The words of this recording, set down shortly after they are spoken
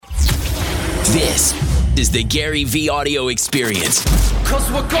This is the Gary V Audio Experience.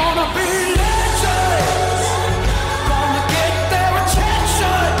 Cause we're gonna be legends. Gonna get their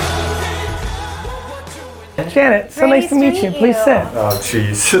attention. Janet, so nice to meet you. Please sit. Oh,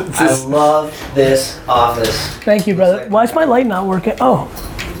 jeez. I love this office. Thank you, brother. Why is my light not working? Oh,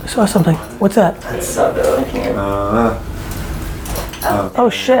 I saw something. What's that? That's so dope. Oh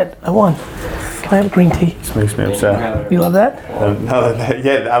shit, I won. Can I have a green tea? This makes me upset. You love that?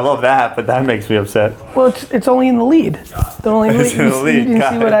 Yeah, I love that, but that makes me upset. Well, it's only in the lead. The only lead. It's in the lead. You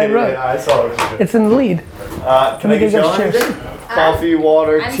didn't see what I wrote. Yeah, I saw what you did. It's in the lead. Can I get you cheers? anything? Coffee,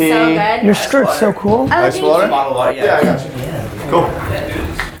 water, I'm tea. so good. Your skirt's so cool. Ice thank water? you. Bottle of water, Yeah, I got you. Cool.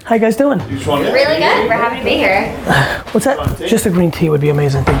 How you guys doing? You just want Really good. We're happy to be here. What's that? Just a green tea would be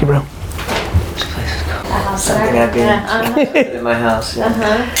amazing. Thank you, bro. Something I've been in my house.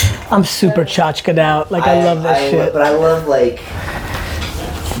 Yeah. I'm super tchotchked out. Like I love this shit. But I love like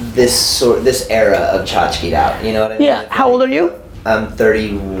this era of tchotchked out. You know what I mean? Yeah. How old are you? I'm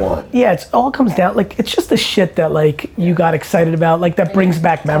 31. Yeah, it's all comes down like it's just the shit that like you got excited about, like that brings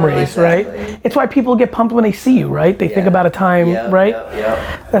back memories, right? Exactly. It's why people get pumped when they see you, right? They think about a time, right?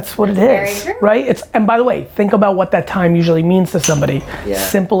 Yep. That's what it Very is, true. right? It's and by the way, think about what that time usually means to somebody. Yeah.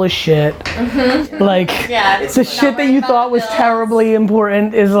 Simple as shit. Like Yeah. the shit that you thought was terribly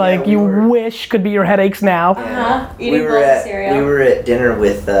important is like we you were- wish could be your headaches now. Eating bowls of cereal. We were at dinner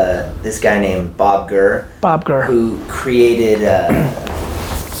with this guy named Bob Gurr, Bob Gurr. who created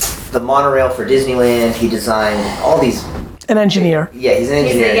the monorail for Disneyland. He designed all these. An engineer. Yeah, he's an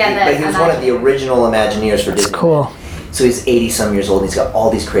engineer, but he was one of the original Imagineers for Disneyland. Cool. So he's 80-some years old. He's got all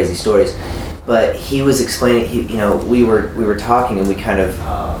these crazy stories. But he was explaining. We were talking, and we kind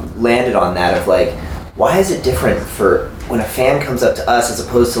of landed on that of like, why is it different for when a fan comes up to us as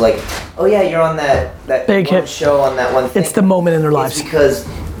opposed to like, oh yeah, you're on that Big one hit. show on that one thing. It's the moment in their It's lives. because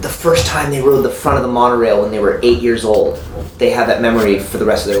the first time they rode the front of the monorail when they were 8 years old, they have that memory for the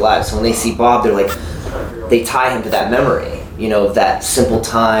rest of their lives. So when they see Bob, they're like, they tie him to that memory, of that simple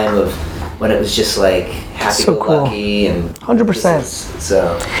time of when it was just like happy-go-lucky and 100%.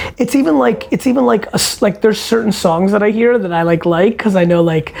 So It's even like there's certain songs that I hear that I like because I know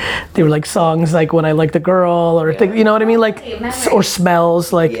like they were like songs like when I liked a girl or you know what I mean, like or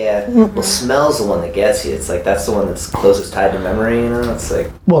smells like. yeah, well, smell's the one that gets you. It's like that's the one that's closest tied to memory. It's like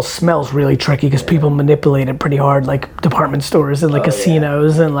Well, smells really tricky because people manipulate it pretty hard, like department stores and like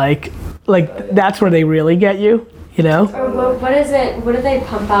casinos and like that's where they really get you. Or what is it? What do they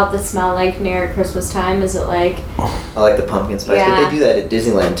pump out the smell like near Christmas time? Is it like? I like the pumpkin spice, but Yeah. they do that at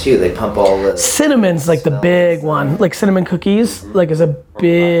Disneyland too. They pump all the Cinnamon's like the big one, like cinnamon cookies, like is a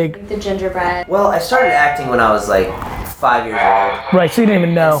big. The gingerbread. Well, I started acting when I was like 5 years old. Right, so you didn't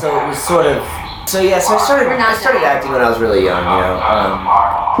even know. So it was sort of. So I started acting when I was really young.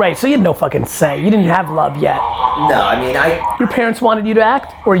 Right, so you had no fucking say. You didn't have love yet. No, I mean Your parents wanted you to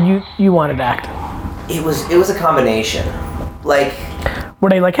act, or you wanted to act. it was a combination. Like, Were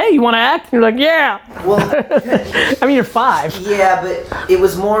they like, hey, you want to act? And you're like, yeah. well, I mean, you're 5. yeah, but it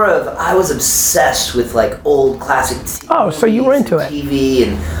was more of I was obsessed with like old classic TV. Oh, so you were into it. TV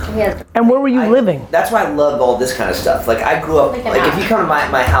and. Yeah. And where were you living? That's why I love all this kind of stuff. Like I grew up, Like a like if map. you come to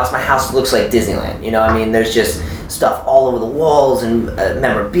my house looks like Disneyland. I mean, there's just stuff all over the walls and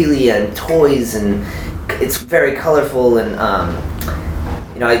memorabilia and toys and it's very colorful and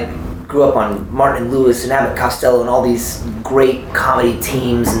I grew up on Martin and Lewis and Abbott and Costello and all these great comedy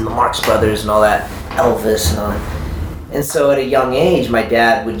teams and the Marx Brothers and all that, Elvis and all that. And so at a young age, my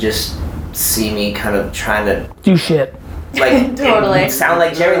dad would just see me kind of trying to Do shit. like Totally. sound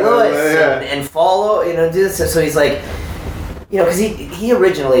like Jerry Lewis Yeah. and follow, do this. So he's like, because he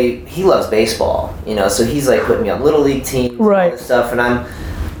originally loves baseball, so he's like putting me on little league teams, and all Right. this stuff, and I'm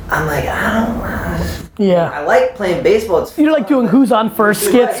like, Yeah. I like playing baseball. It's You're like doing Who's on First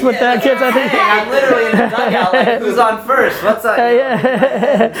skits with that kids, I think. I'm literally in the dugout, like, who's on first? What's up?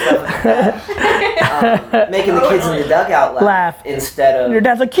 Making the kids in the dugout laugh instead of. Your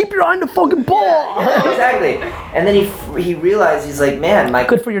dad's like, keep your eye on the fucking ball. Yeah, exactly. And then he realized, he's like, man,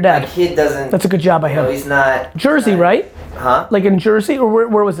 Good for your dad. My kid doesn't. That's a good job by him. He's not. Jersey, right? Huh? Like in Jersey, or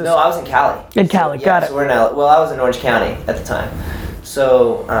where was this? No, I was in Cali. In Cali, Yeah, got it. So we're in I was in Orange County at the time.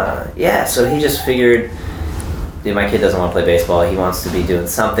 So so he just figured, dude, my kid doesn't want to play baseball. He wants to be doing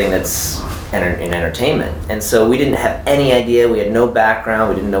something that's in entertainment. And so we didn't have any idea. We had no background.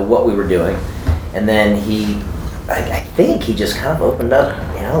 We didn't know what we were doing. And then I think he just kind of opened up,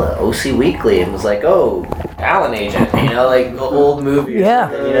 the OC Weekly and was like, oh, Talent Agent, like the old movie.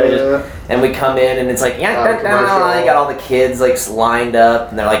 Yeah. And we come in and it's like, yeah, you got all the kids like lined up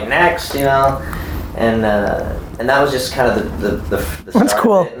and they're like, next, and and that was just kind of the start That's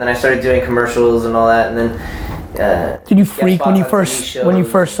cool. of it. And then I started doing commercials and all that, and then. Did you guest freak when spots on TV you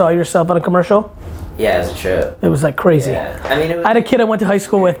shows. first saw yourself on a commercial? Yeah, it was a trip. It was like crazy. Yeah, I mean, it was. I had a kid I went to high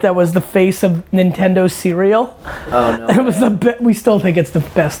school with that was the face of Nintendo cereal. Oh no. It was we still think it's the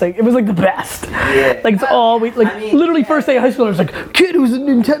best thing. It was like the best. Yeah. Like it's all we like. I mean, literally first day of high school, I was like, kid who's a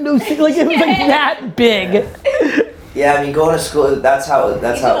Nintendo. Like it was like that big. Yeah, I mean, going to school. That's how it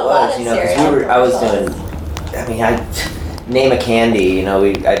did a lot was. of You know, 'cause cereal I was commercials. doing. I mean, I name a candy. You know,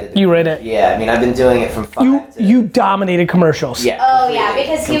 I did. You read it. Yeah, I mean, I've been doing it from 5 to. You dominated commercials. Yeah. Oh yeah,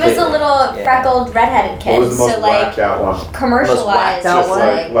 completely, because he was a completely. little Yeah. freckled redheaded What kid, was the most so like whacked out one? commercial Most wise, whacked out just one?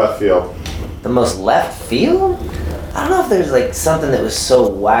 like Left field. The most left field? I don't know if there's like something that was so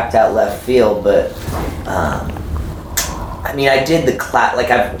whacked out left field, but I mean, I did the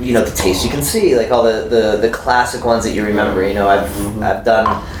I've the Taste You Can See, like all the classic ones that you remember. You know, I've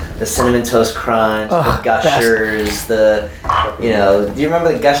done the Cinnamon Toast Crunch, Oh, the Gushers, do you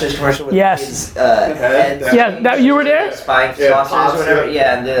remember the Gushers commercial with Yes. the kids? Head. Yeah, that you were there. Spine Yeah, saucers pops, or whatever.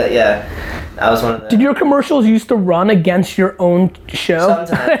 yeah. Yeah. I was one of them. Did your commercials used to run against your own show?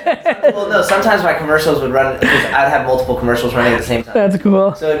 Sometimes. Well, no. Sometimes my commercials would run because I'd have multiple commercials running at the same time. That's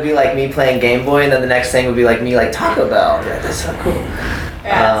cool. So it'd be like me playing Game Boy, and then the next thing would be like me like Taco Bell. Yeah, that's so cool.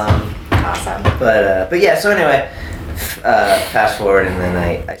 yeah, awesome. But yeah. So anyway, fast forward, and then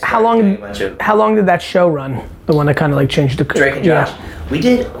I started How long? doing a bunch of How long did that show run? The one that kind of like changed the Drake and Josh. We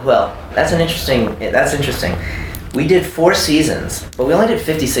did well. That's interesting. We did 4 seasons, but we only did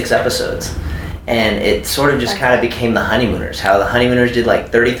 56 episodes. And it sort of just kind of became the Honeymooners. How the Honeymooners did like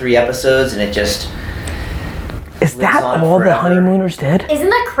 33 episodes, and it just Is that on all the forever. Honeymooners did? Isn't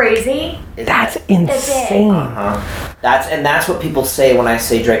that crazy? That's insane. That's what people say when I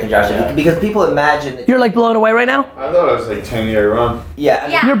say Drake and Josh, Yeah. because people imagine that, You're like blown away right now? I thought it was like 10-year run. yeah, I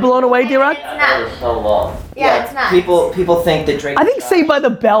mean, Yeah. You're blown away, D-Rock? It's not. so long. Yeah, it's not. People think that Drake I think Saved by the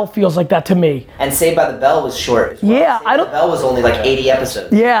Bell feels like that to me. and Saved by the Bell was short. As well. Yeah, Saved I by don't- the Bell was only like 80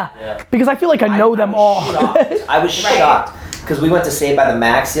 episodes. Yeah. Because I feel like I know them all. I was Right. shocked because we went to Saved by the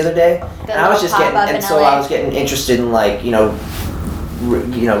Max the other day, The and I was little just getting, pop-up and in so LA. I was getting interested in like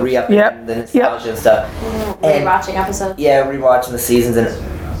re-upping Yep. the nostalgia and stuff. And Rewatching episodes. yeah, rewatching the seasons, and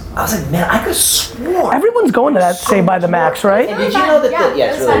I was like, man, I could have sworn. Everyone's going to that Saved by the Max, And right? did you know that? Yeah, Yeah,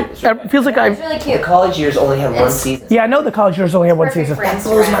 it's it was really. fun. It's really It feels like It was I. really the cute. college years only had one It's- season. Yeah, I know the college years only had one Perfect season. for That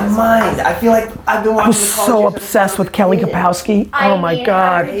blows my Instagram. mind. I feel like I've been watching. I was the college so years obsessed with Kelly Kapowski. I Oh my mean,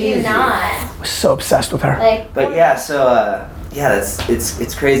 god. How did you not? I was so obsessed with her. Like, But yeah, so yeah,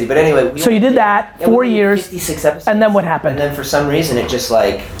 it's crazy. But anyway, So you did that, yeah, we 4 did years, 56 episodes. and then what And happened? then for some reason, it just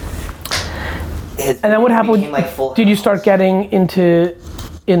like. And then what happened? Became, like, full Did you start getting into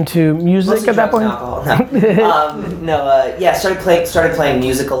music Mostly at that drugs point? and alcohol. No. Yeah, started playing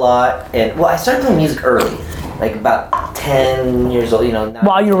music a lot, and well, I started playing music early, like about 10 years old. You know, 9,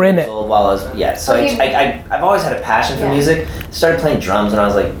 While you were in 10 years it. old, while I was So I've always had a passion for Yeah. music. Started playing drums when I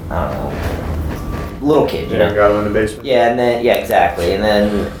was like, I don't know, little kid. You know. Got in the basement. Yeah, and then exactly, and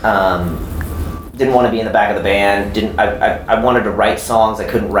then didn't want to be in the back of the band. I wanted to write songs. I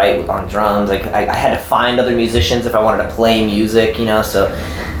couldn't write on drums. Like I had to find other musicians if I wanted to play music, you know. So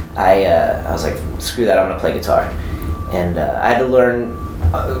I was like, screw that. I'm gonna play guitar, and I had to learn.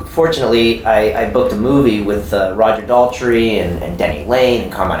 Fortunately, I booked a movie with Roger Daltrey and Denny Lane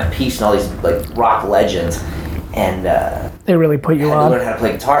and Carmine Appice and all these like rock legends, and. They really put I you had to learn on. how to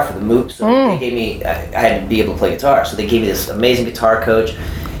play guitar for the movie, so they gave me. I had to be able to play guitar, so they gave me this amazing guitar coach,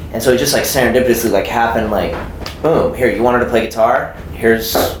 and so it just like serendipitously like happened, like, boom, here you wanted to play guitar, here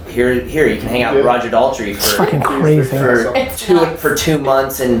you can hang out with Roger Daltrey It's for fucking crazy. It's nuts. 2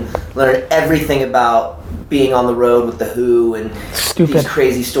 months and learn everything about being on the road with the Who and Stupid. these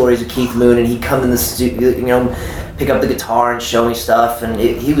crazy stories with Keith Moon, and he'd come in the studio, you know, pick up the guitar and show me stuff, and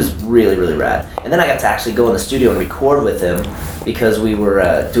he was really, really rad. And then I got to actually go in the studio and record with him because we were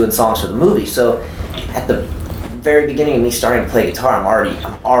doing songs for the movie. So at the very beginning of me starting to play guitar, I'm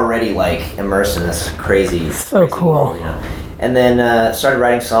already like immersed in this crazy, So crazy cool. world, you know. And then started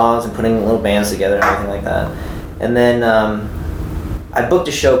writing songs and putting little bands together and everything like that. And then I booked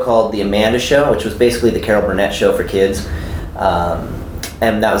a show called The Amanda Show, which was basically the Carol Burnett show for kids.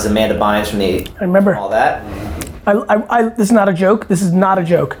 And that was Amanda Bynes from the I remember. all that. This is not a joke. This is not a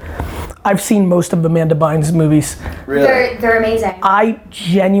joke. I've seen most of Amanda Bynes' movies. Really? They're amazing. I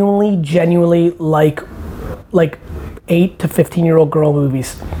genuinely like 8 to 15-year-old girl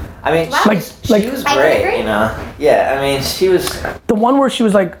movies. I mean, Wow. she was I would great, agree. you know. Yeah, I mean, she was. The one where she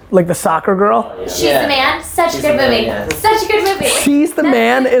was like the soccer girl. She's Yeah. the Man. Such a She's good the Man, movie. yeah. Such a good movie. She's the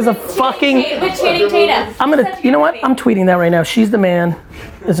Man is a fucking. With Channing Tatum. I'm gonna. Such a You know good what? movie. I'm tweeting that right now. She's the Man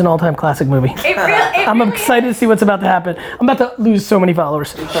is an all-time classic movie. I'm really excited to see what's about to happen. I'm about to lose so many followers.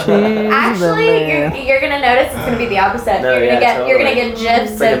 She's the Actually, Man. you're gonna notice it's gonna be the opposite. No, you're gonna yeah, you're gonna get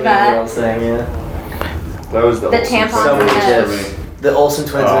gifs It's like a of movie girl thing, yeah. That was the tampons So many and gifs. The Olsen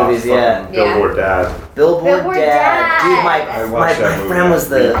Twins Oh, movies, yeah. fucking Billboard Dad. Billboard Billboard Dad. Dude, my Dad. watched that movie. friend was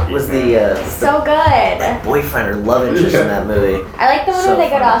the so good. boyfriend or love interest in that movie. I like the one So where they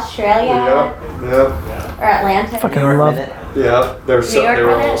go to fun. Australia Yep. or Atlanta. Fucking New York love. Minute. Yeah. They're New York they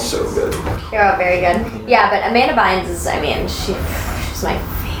were all Minute? so good. They're all very good. Yeah, but Amanda Bynes is. I mean, she's my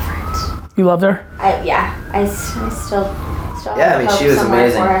favorite. You loved her? I still Yeah, have I mean, hope she was somewhere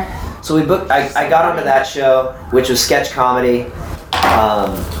amazing. for her. So we booked. I got onto that show, which was sketch comedy,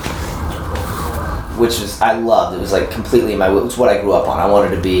 which was I loved. It was like completely it was what I grew up on. I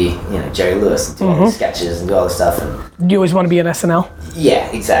wanted to be, Jerry Lewis and do all these sketches and do all this stuff. And Do you always want to be an SNL? yeah,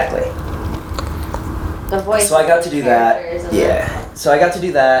 exactly. The voice. So I got to do that. characters and Yeah. So I got to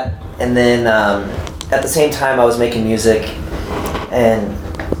do that, and then at the same time I was making music, and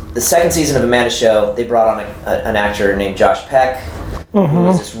the second season of Amanda's Show, they brought on an actor named Josh Peck, who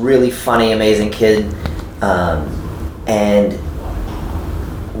was this really funny, amazing kid, and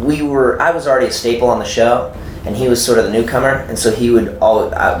I was already a staple on the show, and he was sort of the newcomer, and so he would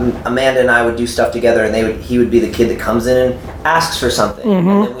Amanda and I would do stuff together, and he would be the kid that comes in and asks for something, and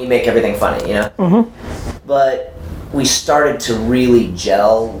then we make everything funny, But we started to really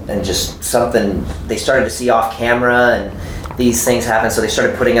gel, and just they started to see off camera, and these things happened, so they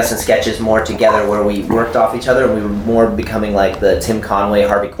started putting us in sketches more together where we worked off each other, and we were more becoming like the Tim Conway,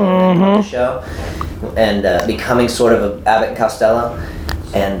 Harvey Korman of the show, and becoming sort of a Abbott and Costello,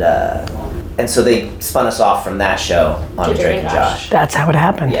 and so they spun us off from that show onto Drake and Josh. That's how it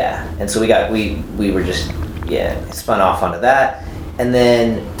happened. Yeah, and so we were just spun off onto that, and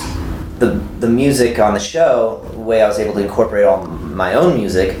then the music on the show, the way I was able to incorporate all my own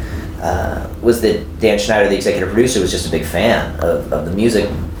music, was that Dan Schneider, the executive producer, was just a big fan of the music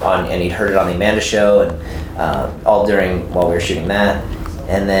and he'd heard it on the Amanda Show, and all while we were shooting that,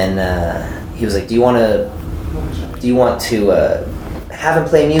 and then he was like, "Do you want to have him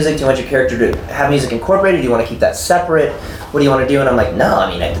play music? Do you want your character to have music incorporated? Do you want to keep that separate? What do you want to do?" And I'm like, "No, I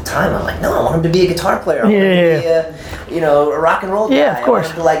mean, at the time, I'm like, no, I want him to be a guitar player. I want him to be a rock and roll guy. Yeah, of course. I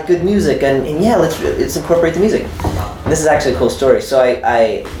want him to like good music, and yeah, let's incorporate the music." And this is actually a cool story. So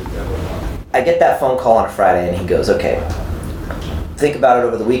I get that phone call on a Friday, and he goes, "Okay, think about it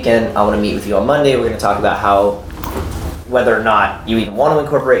over the weekend. I want to meet with you on Monday. We're going to talk about whether or not you even want to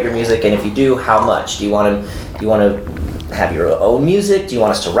incorporate your music, and if you do, how much. Do you want to have your own music? Do you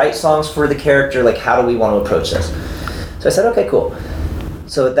want us to write songs for the character? Like, how do we want to approach this?" So I said, "Okay, cool."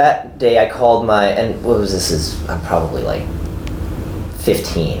 So that day I called and what was this? I'm probably like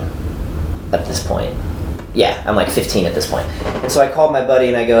 15 at this point. Yeah, I'm like 15 at this point. And so I called my buddy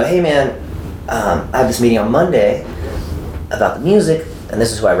and I go, "Hey man, I have this meeting on Monday about the music, and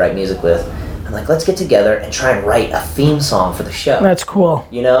this is who I write music with. I'm like, let's get together and try and write a theme song for the show." That's cool.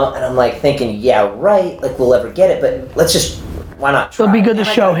 And I'm like thinking, yeah, right, like we'll ever get it, but let's just, why not try? It'll be good to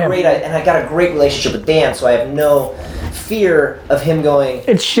show him. And I got a great relationship with Dan, so I have no fear of him going,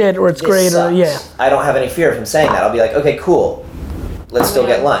 It's shit or it's "This great sucks." or yeah. I don't have any fear of him saying that. I'll be like, "Okay, cool. Let's still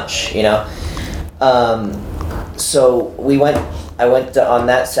get lunch," So I went on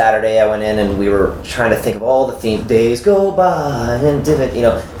that Saturday. I went in and we were trying to think of all the theme. Days go by and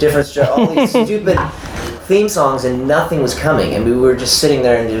different all these stupid theme songs, and nothing was coming. And we were just sitting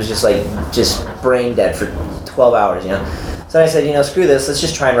there, and it was just brain dead for 12 hours. So I said, screw this. Let's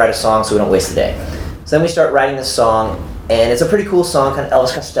just try and write a song so we don't waste the day. So then we start writing this song, and it's a pretty cool song, kind of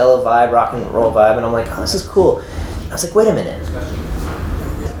Elvis Costello vibe, rock and roll vibe. And I'm like, "Oh, this is cool." I was like, "Wait a minute.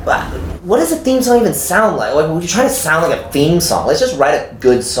 What does a theme song even sound like? Like, we're trying to sound like a theme song. Let's just write a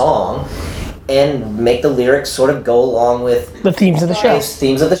good song and make the lyrics sort of go along with The themes of the show. these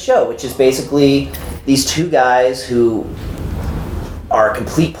themes of the show, which is basically these two guys who are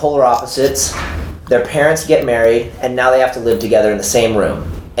complete polar opposites. Their parents get married, and now they have to live together in the same room.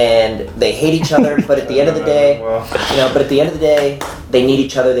 And they hate each other, but at the end of the day, they need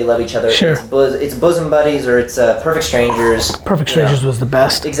each other. They love each other. Sure. It's bosom buddies, or it's perfect strangers. Perfect Strangers was the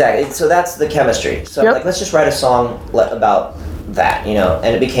best. Exactly. So that's the chemistry. So Yep. let's just write a song about that,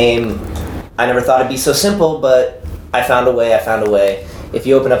 And it became. I never thought it'd be so simple, but I found a way. If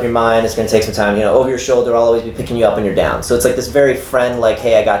you open up your mind, it's gonna take some time. Over your shoulder, I'll always be picking you up when you're down. So it's like this very friend, like,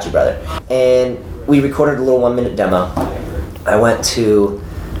 "Hey, I got you, brother." And we recorded a little 1-minute demo. I went to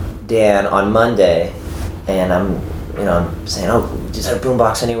Dan on Monday, and I'm saying, oh, is there a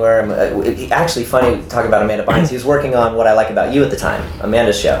boombox anywhere? Actually, funny talking about Amanda Bynes. He was working on What I Like About You at the time,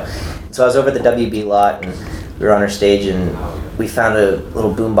 Amanda's show. So I was over at the WB lot, and we were on our stage, and we found a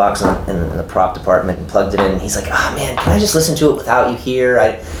little boombox in the prop department and plugged it in. And he's like, oh man, can I just listen to it without you here?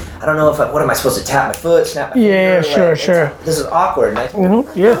 I don't know what am I supposed to tap my foot, snap my finger? Sure. This is awkward. And I said,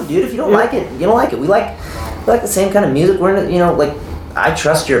 Yeah. no, dude, if you don't like it, you don't like it. We like the same kind of music. We're I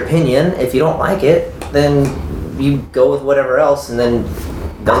trust your opinion. If you don't like it, then you go with whatever else, and then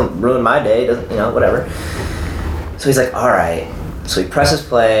it doesn't ruin my day. Doesn't whatever. So he's like, all right. So he presses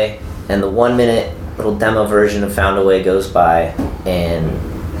play, and the 1 minute little demo version of Found a Way goes by, and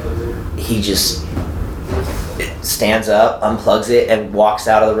he just stands up, unplugs it, and walks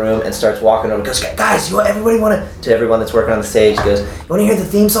out of the room and starts walking over. Goes, guys, to everyone that's working on the stage, goes, you want to hear the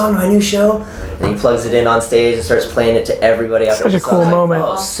theme song to my new show? And he plugs it in on stage and starts playing it to everybody. Such a cool moment.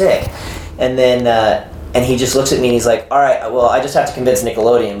 Oh, sick. And then and he just looks at me and he's like, all right, well, I just have to convince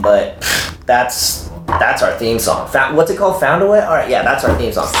Nickelodeon, but that's our theme song. What's it called? Found a Way? All right, yeah, that's our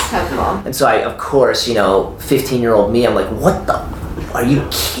theme song. So cool. And so I, of course, 15-year-old me, I'm like, what the? Are you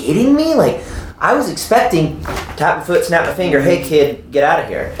kidding me? Like, I was expecting tap my foot, snap my finger, hey kid, get out of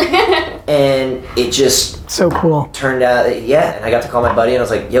here. And it just so cool. Turned out, and I got to call my buddy and I was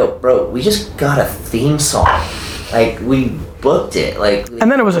like, yo, bro, we just got a theme song. Like, we booked it.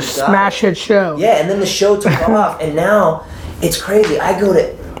 And then it was a smash hit show. Yeah, and then the show took off, and now it's crazy. I go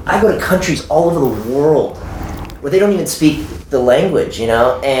to countries all over the world where they don't even speak the language,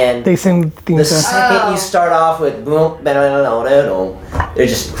 and they sing theme the songs. second you start off with boom, they're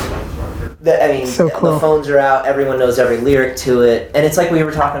just. So cool. The phones are out. Everyone knows every lyric to it, and it's like we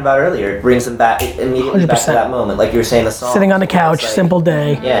were talking about earlier. It brings them back immediately 100%. back to that moment, like you were saying the song. Sitting on the couch, simple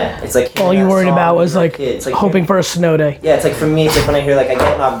day. Yeah, it's like all you worried about was like hoping for a snow day. Yeah, it's like for me, it's like when I hear like I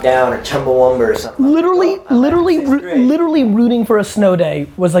Get Knocked Down or Chumbawamba or something. Literally rooting for a snow day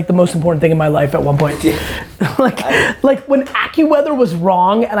was like the most important thing in my life at one point. like when AccuWeather was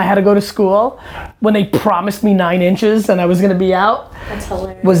wrong and I had to go to school, when they promised me 9 inches and I was gonna be out, that's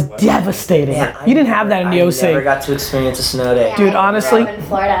hilarious. Was devastating. Man, you didn't have that in the OC. I never got to experience a snow day. Yeah, dude, honestly, in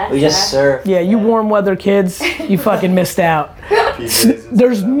Florida, we just surfed. Yeah, you warm weather kids, you fucking missed out.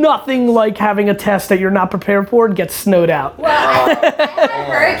 There's nothing like having a test that you're not prepared for and get snowed out. Well, I had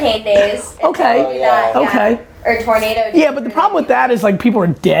hurricane days. Okay. Okay. Or tornado days. Yeah, but the problem with that is like people are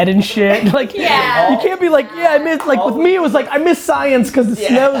dead and shit. Like, Yeah. you can't be like, I missed, like with me it was like, I miss science because the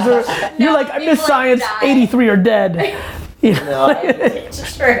snows are, you're like, I miss science, 83 are dead. No,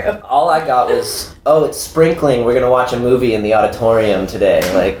 it's true. All I got was, it's sprinkling. We're gonna watch a movie in the auditorium today.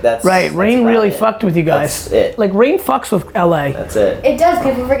 Like that's right. Rain really fucked with you guys. That's it. Like rain fucks with LA. That's it. It does.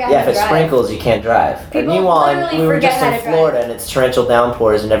 People forget Yeah, how to if it drive. sprinkles, you can't drive. People Meanwhile, literally we were forget just how in to drive. Florida, and it's torrential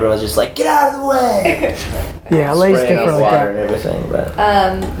downpours, and everyone's just like, "Get out of the way!" Yeah, LA's Spraying different with like water that. and everything.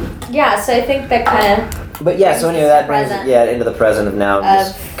 But Yeah, so I think that kind of but yeah, so anyway, that brings present. it into the present of now,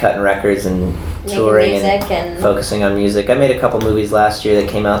 just cutting records and making touring music and and focusing on music. I made a couple movies last year that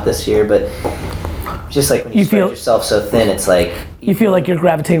came out this year, but just like when you spread yourself so thin, it's like you feel like you're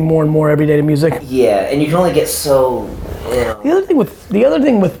gravitating more and more every day to music. Yeah, and you can only get so. The other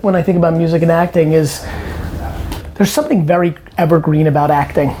thing with when I think about music and acting is there's something very evergreen about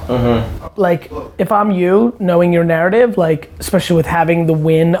acting. Mm-hmm. Like if I'm you, knowing your narrative, like especially with having the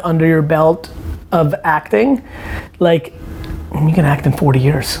win under your belt of acting, like you can act in 40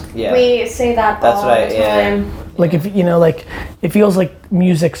 years. Yeah. We say that all the time. Yeah. Like if like it feels like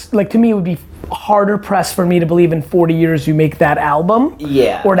music's like to me it would be harder pressed for me to believe in 40 years you make that album.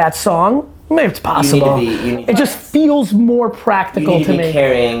 Yeah. Or that song. Maybe it's possible. It just feels more practical to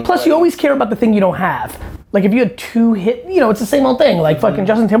me. Plus, you always care about the thing you don't have. Like if you had 2 hit, it's the same old thing. Like fucking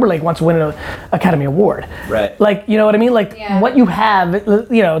Justin Timberlake wants to win an Academy Award. Right. Like, you know what I mean? Like what you have,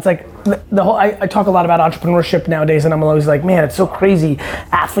 it's like the whole, I talk a lot about entrepreneurship nowadays and I'm always like, man, it's so crazy.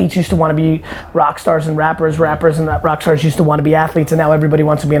 Athletes used to want to be rock stars and rappers and rock stars used to want to be athletes and now everybody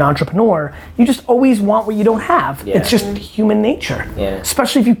wants to be an entrepreneur. You just always want what you don't have. Yeah. It's just human nature. Yeah.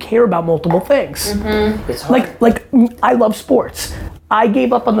 Especially if you care about multiple things. Mm-hmm. It's hard. Like I love sports. I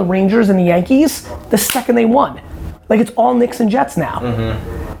gave up on the Rangers and the Yankees the second they won. Like it's all Knicks and Jets now.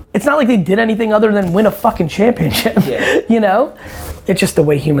 Mm-hmm. It's not like they did anything other than win a fucking championship. Yeah. It's just the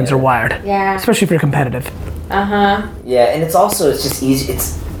way humans are wired. Yeah. Especially if you're competitive. Yeah, and it's just easy.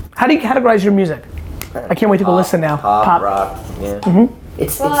 How do you categorize your music? I can't wait to go listen now. Pop, rock. Yeah. Mm-hmm.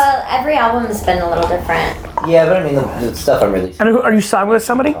 Well, every album has been a little different. yeah, but I mean the stuff I'm releasing. And are you signed with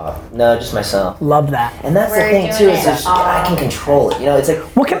somebody? No, just myself. Love that. And that's the We're thing doing too, is it there's, all. I can control it. You know, it's like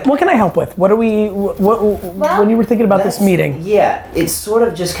What can I help with? What are we? When you were thinking about this that's- meeting, Yeah, it's sort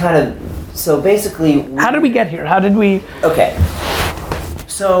of just kind of so basically. how did we get here? How did we? Okay.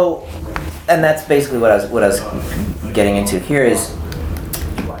 So, and that's basically what I was getting into here is.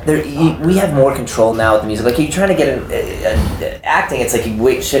 We have more control now with the music. Like you're trying to get acting, it's like you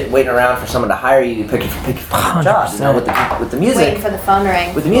waiting around for someone to hire you. You pick your job. You know, with the music. Waiting for the phone to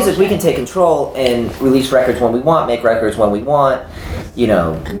ring. With the music, we can take control and release records when we want, make records when we want, you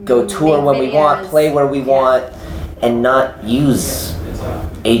know, go tour Make when we want, videos. play where we Yeah. want, and not use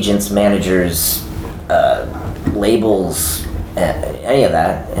agents, managers, labels, any of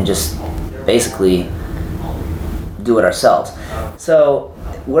that, and just basically do it ourselves. So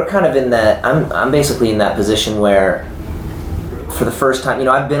we're kind of in that. I'm basically in that position where, for the first time, you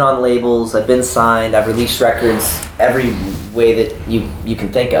know, I've been on labels, I've been signed, I've released records every way that you can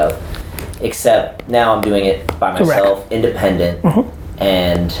think of, except now I'm doing it by myself, independent,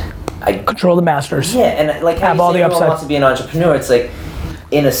 and I Control the masters. yeah, and like how Have you all say the everyone upside. wants to be an entrepreneur. It's like,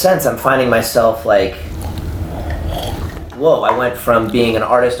 in a sense, I'm finding myself like, whoa, I went from being an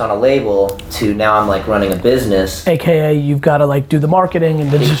artist on a label to now I'm like running a business. AKA, you've got to like do the marketing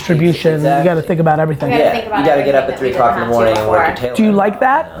and the distribution. You got to Exactly. think about everything. We gotta Yeah, think about you got to get up everything at that 3 o'clock we in the didn't morning have and to work your before. tail Do you off. like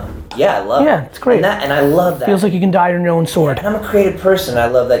that? Yeah, I love Yeah, it. it's great. And I love that. Feels like you can die on your own sword. And I'm a creative person. I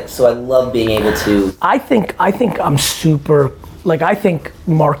love that. So I love being able to. I think I'm super, like, I think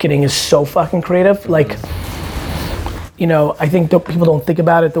marketing is so fucking creative. Like, you know, I think that people don't think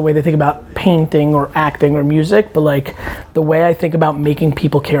about it the way they think about painting or acting or music, but like the way I think about making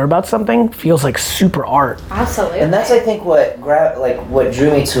people care about something feels like super art. Absolutely. And that's, I think, what what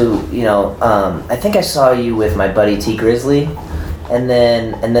drew me to, you know, I think I saw you with my buddy T Grizzly. And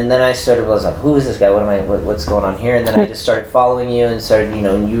then I started, I was like, who is this guy? What's going on here? And then I just started following you and started, you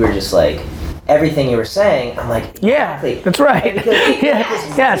know, and you were just like, everything you were saying, I'm like, Yeah, exactly. that's right.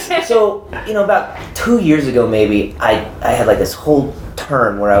 Because- Yes. So, you know, about 2 years ago maybe, I had like this whole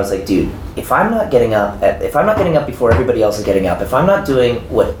turn where I was like, dude, if I'm not getting up before everybody else is getting up, if I'm not doing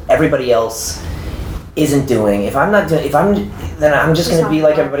what everybody else isn't doing, then I'm just gonna be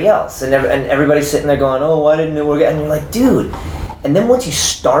like everybody else, and everybody's sitting there going, oh, why didn't it work? And you're like, dude. And then once you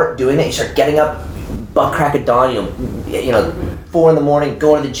start doing that, you start getting up, butt crack of dawn, you know, 4 in the morning,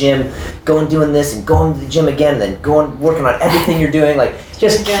 going to the gym, going doing this, and going to the gym again, and then working on everything you're doing, like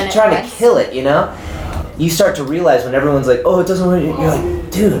just Doing it trying to twice. kill it, you know. You start to realize when everyone's like, oh, it doesn't work. You're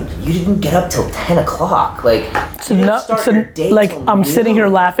like, dude, you didn't get up till 10 o'clock. Like, So you didn't no, start so your day like till I'm sitting here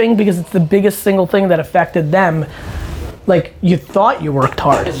noon. laughing because it's the biggest single thing that affected them. Like you thought you worked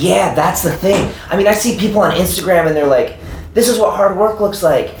hard. Yeah, that's the thing. I mean, I see people on Instagram and they're like, this is what hard work looks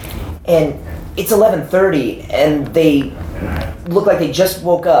like. And it's 11:30 and they look like they just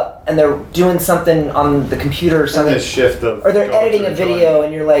woke up and they're doing something on the computer or something. This shift of. Or they're going editing to a video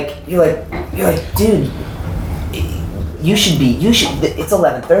and you're like, dude, it's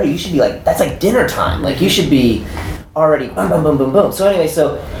 11:30. You should be like, that's like dinner time. Like you should be already boom, boom, boom, boom, boom. So anyway,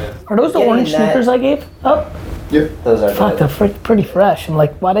 so Are those the Getting orange that- sneakers I gave? Oh, Yep. those are fuck, the, they're pretty fresh. I'm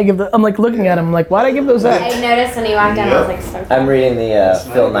like, why'd I give I'm like looking at them. I'm like, why'd I give those up? I noticed when you walked in, I was like, so I'm reading the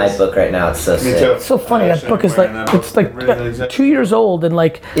Phil Knight book right now. It's so Me sick. too. It's so funny. That book is like, it's like 2 years old and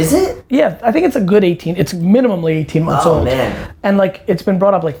like, Is it? yeah, I think it's a good 18. It's minimally 18 months Oh old. man. And like, it's been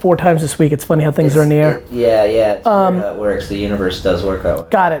brought up like 4 times this week. It's funny how things are in the air. Yeah. It's weird how it works. The universe does work that way.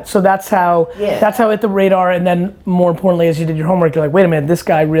 Got it. So that's how Yeah. hit the radar, and then more importantly, as you did your homework, you're like, wait a minute, this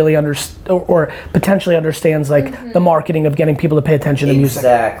guy really or potentially understands like the marketing of getting people to pay attention to music.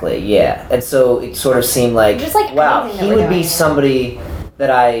 Exactly, yeah. And so it sort of seemed like, Just like wow, anything that he we're would be doing. somebody that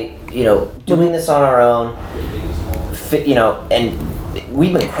I, you know, doing this on our own, you know, and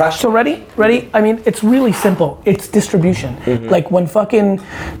we've been crushing. So ready? I mean, it's really simple. It's distribution. Like when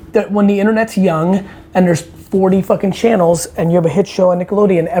when the internet's young and there's 40 fucking channels and you have a hit show on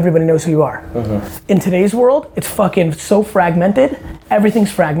Nickelodeon, everybody knows who you are. In today's world, it's fucking so fragmented.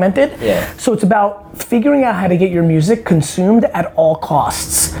 Everything's fragmented. Yeah. So it's about figuring out how to get your music consumed at all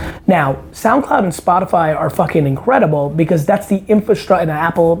costs. Now, SoundCloud and Spotify are fucking incredible because that's the infrastructure, and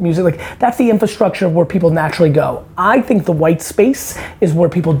Apple Music, like that's the infrastructure where people naturally go. I think the white space is where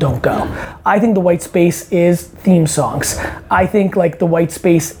people don't go. I think the white space is theme songs. I think like the white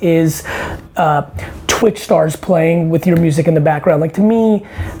space is Twitch stars playing with your music in the background. Like to me,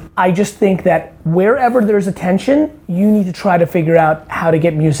 I just think that wherever there's attention, you need to try to figure out how to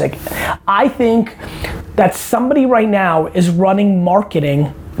get music. I think that somebody right now is running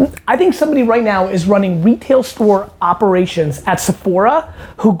marketing. I think somebody right now is running retail store operations at Sephora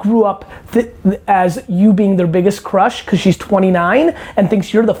who grew up as you being their biggest crush because she's 29 and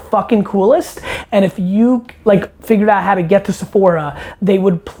thinks you're the fucking coolest. And if you like figured out how to get to Sephora, they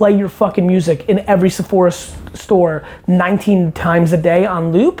would play your fucking music in every Sephora store 19 times a day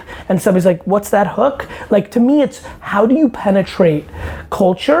on loop. And somebody's like, what's that hook? Like, to me, it's how do you penetrate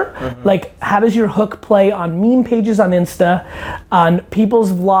culture? Like, how does your hook play on meme pages on Insta, on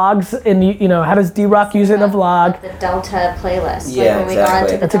people's vlogs, and you know, how does D-Rock use it in a vlog? The Delta playlist. Yeah, like when exactly. we go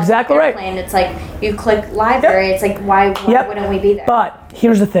onto the That's Delta exactly right. airplane, it's like you click library. It's like why wouldn't we be there? But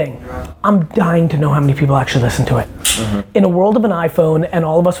here's the thing, I'm dying to know how many people actually listen to it. In a world of an iPhone and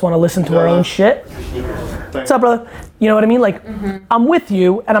all of us want to listen to our own shit. What's up, brother? You know what I mean? Like, I'm with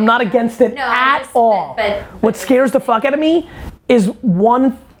you and I'm not against it at all. But what scares the fuck out of me is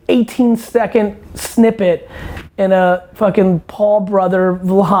one 18-second snippet in a fucking Paul Brother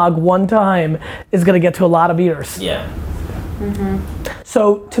vlog one time is gonna get to a lot of ears. Yeah.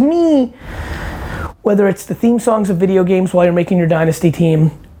 So to me, whether it's the theme songs of video games while you're making your Dynasty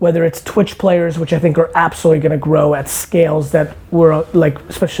team, whether it's Twitch players, which I think are absolutely gonna grow at scales that were like,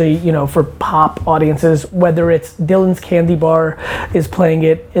 especially, you know, for pop audiences, whether it's Dylan's Candy Bar is playing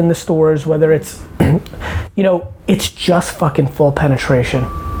it in the stores, whether it's, you know, it's just fucking full penetration.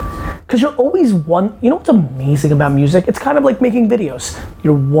 Cause you're always one, you know what's amazing about music? It's kind of like making videos.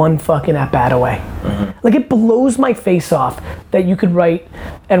 You're one fucking at bat away. Like, it blows my face off that you could write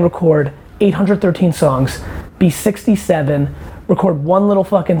and record 813 songs, be 67, record one little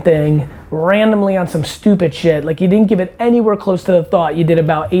fucking thing randomly on some stupid shit. Like, you didn't give it anywhere close to the thought you did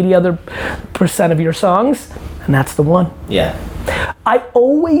about 80 other % of your songs, and that's the one. Yeah. I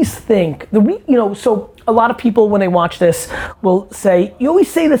always think, you know, so a lot of people when they watch this will say, you always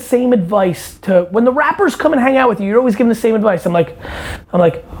say the same advice to, when the rappers come and hang out with you, you're always giving the same advice. I'm like,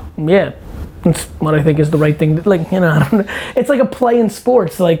 yeah, that's what I think is the right thing. Like, you know, it's like a play in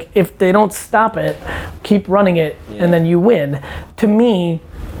sports. Like, if they don't stop it, keep running it, and then you win. To me,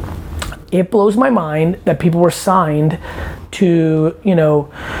 it blows my mind that people were signed to, you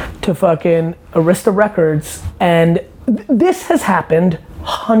know, to fucking Arista Records, and this has happened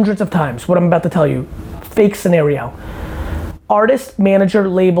hundreds of times, what I'm about to tell you. Fake scenario. Artist, manager,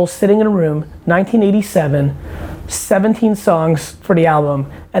 label, sitting in a room, 1987, 17 songs for the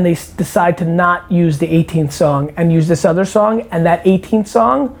album, and they decide to not use the 18th song and use this other song, and that 18th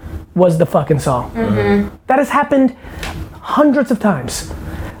song was the fucking song. That has happened hundreds of times.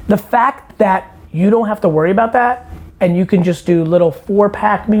 The fact that you don't have to worry about that, and you can just do little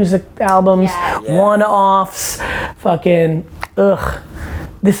 4-pack music albums, one-offs, fucking, ugh.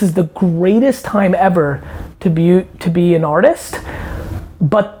 This is the greatest time ever to be an artist,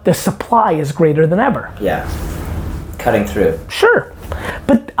 but the supply is greater than ever. Yeah. Cutting through. Sure,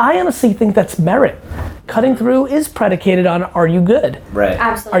 but I honestly think that's merit. Cutting through is predicated on, are you good? Right.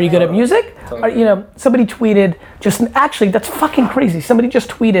 Absolutely. Are you good at music? Totally. You know, somebody tweeted actually, that's fucking crazy. Somebody just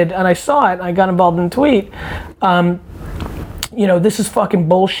tweeted, and I saw it, and I got involved in the tweet. You know, this is fucking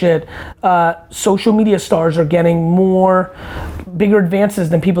bullshit. Social media stars are getting bigger advances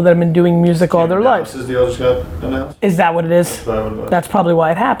than people that have been doing music all their lives. This is the other got announced. Is that what it is? That's probably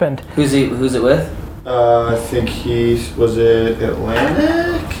why it happened. Who's it with? I think was it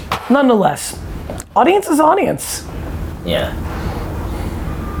Atlantic? Nonetheless, audience is audience. Yeah.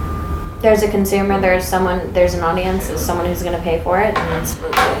 There's a consumer, there's an audience, there's someone who's going to pay for it, and it's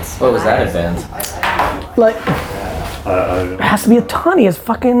What was that advance? Like, there has to be a ton. He has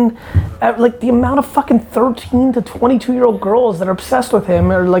fucking, like, the amount of fucking 13 to 22-year-old girls that are obsessed with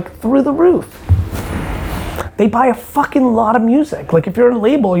him are like through the roof. They buy a fucking lot of music. Like, if you're a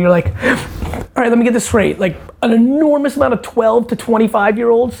label, you're like, all right, let me get this straight. Like, an enormous amount of 12 to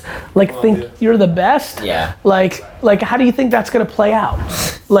 25-year-olds like think you're the best. Yeah. Like, how do you think that's gonna play out?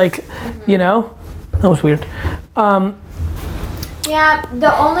 Like, you know, that was weird. Yeah,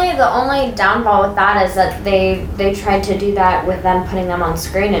 the only downfall with that is that they tried to do that with them putting them on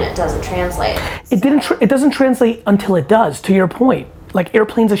screen and it doesn't translate. It doesn't translate until it does, to your point. Like,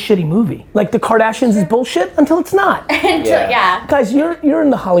 Airplane's a shitty movie. Like, The Kardashians is bullshit until it's not. Yeah. Guys, you're in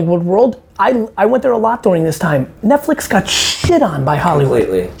the Hollywood world. I went there a lot during this time. Netflix got shit on by Hollywood.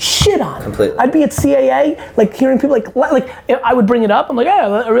 Completely. Shit on. Completely. I'd be at CAA, like, hearing people like I would bring it up. I'm like, yeah,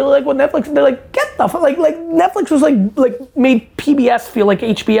 I really like what Netflix. And they're like, get the fuck. Like Netflix was like made PBS feel like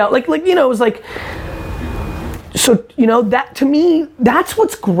HBO. Like you know, it was like. So, you know, that to me, that's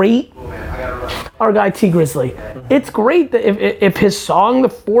what's great. Our guy T Grizzly. It's great that if his song, The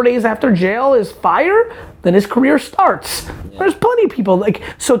 4 Days After Jail, is fire, then his career starts. There's plenty of people, like,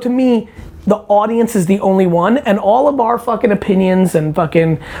 so to me, the audience is the only one, and all of our fucking opinions and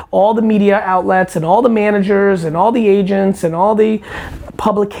fucking all the media outlets and all the managers and all the agents and all the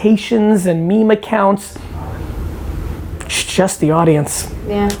publications and meme accounts, it's just the audience.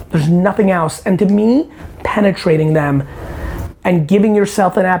 Yeah. There's nothing else. And to me, penetrating them and giving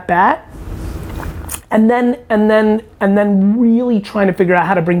yourself an at-bat, and then really trying to figure out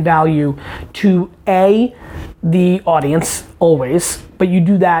how to bring value to the audience always, but you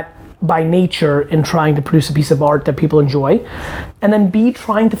do that by nature in trying to produce a piece of art that people enjoy, and then B,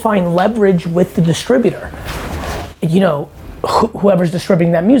 trying to find leverage with the distributor. You know, whoever's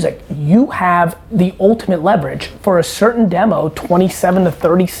distributing that music, you have the ultimate leverage. For a certain demo, 27 to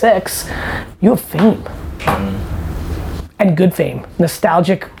 36, you have fame. And good fame,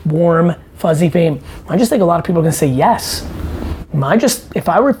 nostalgic, warm, fuzzy fame. I just think a lot of people are gonna say yes. If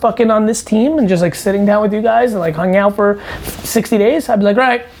I were fucking on this team and just like sitting down with you guys and like hung out for 60 days, I'd be like, all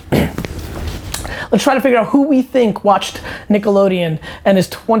right, let's try to figure out who we think watched Nickelodeon and is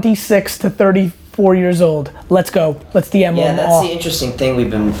 26 to 34 years old. Let's go. Let's DM Yeah, them that's all. the interesting thing we've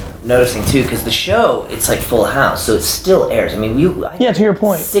been noticing too, because the show, it's like Full House, so it still airs. I mean, Yeah, to your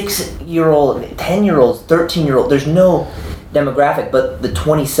point. 6-year-old, 10-year-olds, 13-year-old, there's no demographic, but the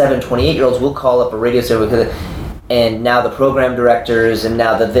 27, 28-year-olds will call up a radio station and now the program directors and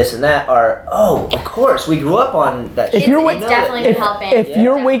now the this and that are, oh, of course, we grew up on that. If shit. you're We wa- It's know definitely that. helping.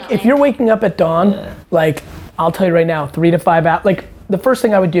 If you're waking up at dawn, Yeah. like I'll tell you right now, 3 to 5 hours. Like the first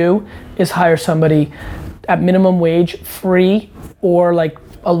thing I would do is hire somebody at minimum wage, free or like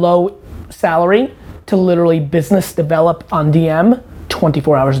a low salary, to literally business develop on DM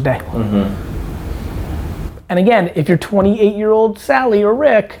 24 hours a day. And again, if you're 28-year-old Sally or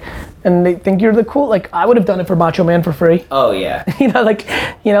Rick, and they think you're the cool, like I would have done it for Macho Man for free. Oh, yeah. You know,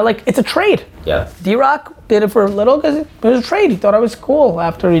 like it's a trade. Yeah. D-Rock did it for a little because it was a trade. He thought I was cool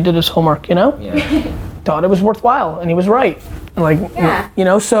after he did his homework, you know? Yeah. Thought it was worthwhile, and he was right. Like, Yeah. you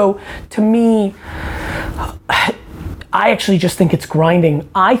know, so to me, I actually just think it's grinding.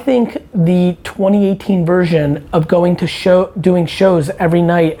 I think the 2018 version of doing shows every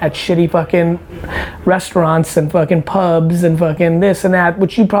night at shitty fucking restaurants and fucking pubs and fucking this and that,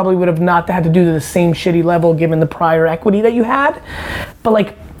 which you probably would have not had to do to the same shitty level given the prior equity that you had. But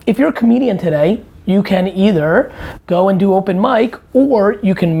like, if you're a comedian today, you can either go and do open mic, or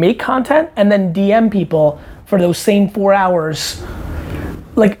you can make content and then DM people for those same 4 hours.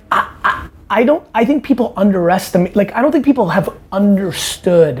 Like, I think people underestimate, like I don't think people have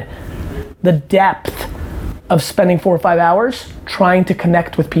understood the depth of spending 4 or 5 hours trying to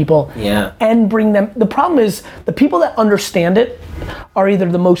connect with people and bring them. The problem is the people that understand it are either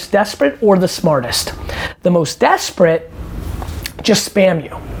the most desperate or the smartest. The most desperate just spam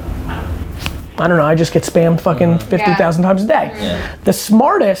you. I don't know, I just get spammed fucking 50,000 times a day. Yeah. The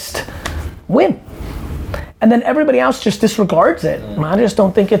smartest win. And then everybody else just disregards it. I just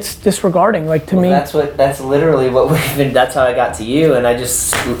don't think it's disregarding. Like to me, That's literally what we've been, that's how I got to you, and I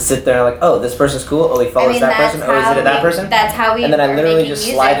just sit there like, oh, this person's cool, oh, he follows that person, oh, is it that person? That's how we And then I are literally making just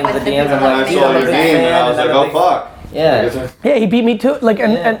music slide into with the DMs, I'm people like, I dude, saw I'm a your big name fan, and I was like, I'm a oh big- fuck. Yeah. yeah, he beat me to it. Like,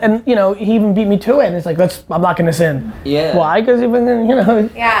 and you know, he even beat me to it. And it's like, I'm locking this in. Yeah. Why? Because even you know,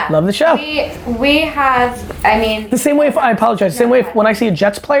 Yeah. love the show. We have, I mean. The same way if I apologize. Same way if when I see a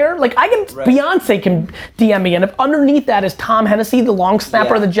Jets player, like I can, Beyonce can DM me, and if underneath that is Tom Hennessy, the long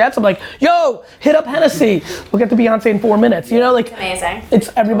snapper of the Jets, I'm like, yo, hit up Hennessy. We'll get to Beyonce in 4 minutes. You know, like Amazing. it's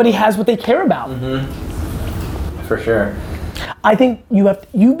everybody has what they care about. For sure. I think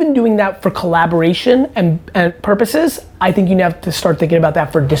you've been doing that for collaboration and purposes. I think you have to start thinking about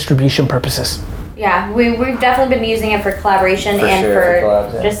that for distribution purposes. Yeah, we've definitely been using it for collaboration For and sure, for for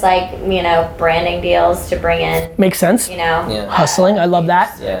collabs, yeah. just like, you know, branding deals to bring in, Makes sense? you know. Yeah. Hustling, I love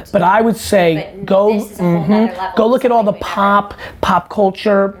that. Yeah. But I would say But go this is a whole nother level. go look at all the Something we pop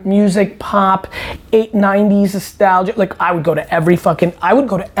culture, music, pop, 90s nostalgia. Like I would go to every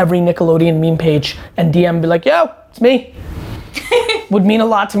Nickelodeon meme page and DM and be like, yo, it's me. Would mean a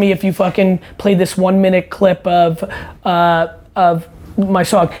lot to me if you fucking played this 1 minute clip of my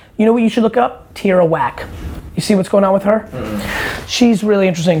song. You know what you should look up? Tierra Whack. You see what's going on with her? She's really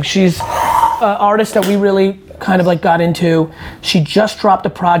interesting. She's an artist that we really kind of like got into. She just dropped a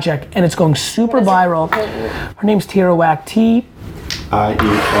project and it's going super viral. Her name's Tierra Whack.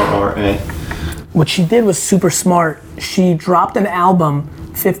 IERRA. What she did was super smart. She dropped an album,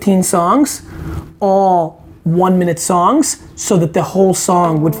 15 songs, all 1 minute songs, so that the whole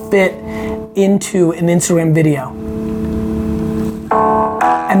song would fit into an Instagram video.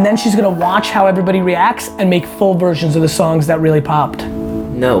 And then she's gonna watch how everybody reacts and make full versions of the songs that really popped.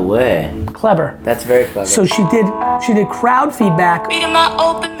 No way. Clever. That's very clever. So she did crowd feedback,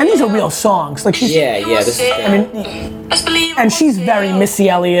 and these are real songs. Like she's, yeah, this is good. I mean, and she's very Missy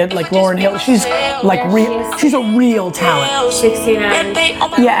Elliott, like Lauryn Hill. She's like she's a real talent. 69.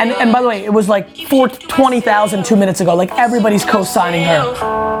 Yeah, and by the way, it was like 20,000 2 minutes ago. Like everybody's co-signing her.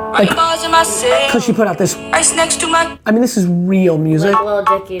 Like, cause she put out this. I mean, this is real music. Like Lil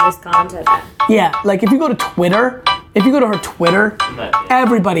Dicky just commented. Yeah, like if you go to Twitter, if you go to her Twitter,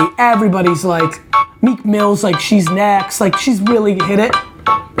 everybody's like, Meek Mill's like, she's next. Like she's really hit it.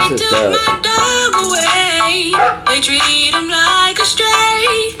 This is dope.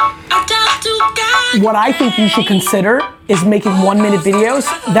 What I think you should consider is making 1 minute videos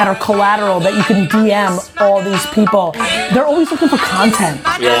that are collateral that you can DM all these people. They're always looking for content.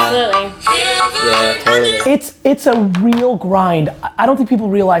 Absolutely. Yeah, totally. It's a real grind. I don't think people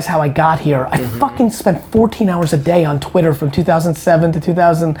realize how I got here. I fucking spent 14 hours a day on Twitter from 2007 to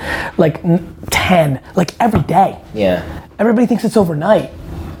 2010, like every day. Yeah. Everybody thinks it's overnight.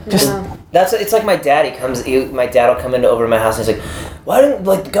 Just It's like my dad. My dad will come into over to my house and he's like, "Why didn't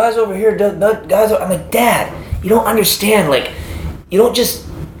the guys over here? I'm like, Dad, you don't understand. Like, you don't just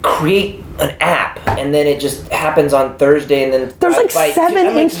create an app and then it just happens on Thursday and then there's like 7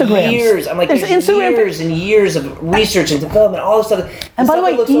 Instagrams. Years. I'm like, there's Instagram years and years of research and development, all this stuff. And by the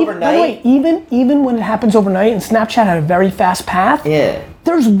way, even when it happens overnight, and Snapchat had a very fast path. Yeah.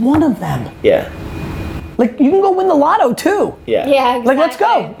 There's one of them. Yeah. Like you can go win the lotto too. Yeah. Yeah, exactly. Like let's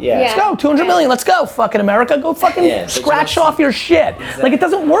go. Yeah. Let's go. 200 million. Let's go. Fucking America. Go fucking scratch off your shit. Exactly. Like it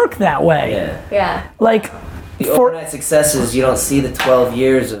doesn't work that way. Yeah. Yeah. Like the overnight successes, you don't see the 12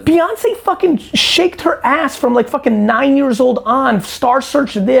 years of. Beyonce fucking shaked her ass from like fucking 9 years old on. Star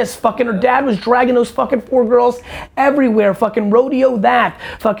Search this. Fucking her dad was dragging those fucking 4 girls everywhere. Fucking rodeo that.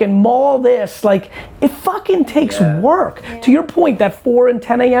 Fucking mall this. Like it fucking takes work. Yeah. To your point, that 4 and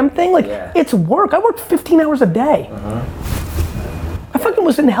 10 a.m. thing, like it's work. I worked 15 hours a day. I fucking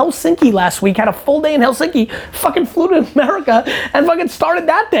was in Helsinki last week, had a full day in Helsinki, fucking flew to America and fucking started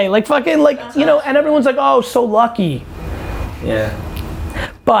that day. Like fucking like, you know, and everyone's like, oh, so lucky. Yeah.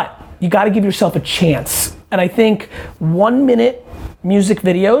 But you gotta give yourself a chance. And I think 1 minute music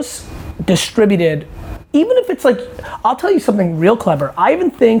videos distributed, even if it's like, I'll tell you something real clever. I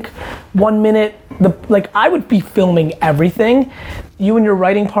even think 1 minute, I would be filming everything. You and your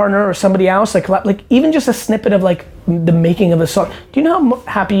writing partner or somebody else, like even just a snippet of like the making of the song. Do you know how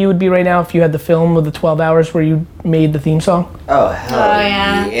happy you would be right now if you had the film of the 12 hours where you made the theme song? Oh,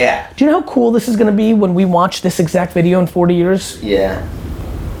 hell yeah. Do you know how cool this is gonna be when we watch this exact video in 40 years? Yeah.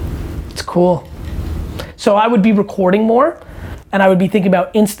 It's cool. So I would be recording more, and I would be thinking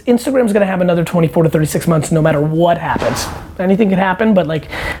about Instagram's gonna have another 24 to 36 months no matter what happens. Anything could happen, but like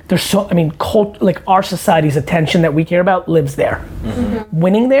there's like our society's attention that we care about lives there.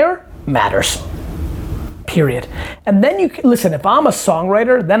 Winning there matters. Period. And then you can, listen, if I'm a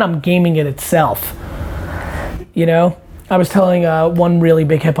songwriter, then I'm gaming it itself. You know? I was telling one really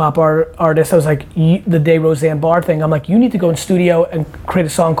big hip hop artist, I was like, the day Roseanne Barr thing, I'm like, you need to go in studio and create a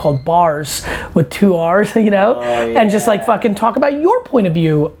song called Bars with 2 R's, you know? And just like fucking talk about your point of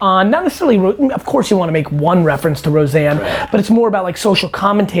view on, not necessarily, of course you want to make one reference to Roseanne, but it's more about like social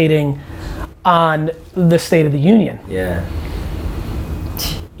commentating on the State of the Union. Yeah.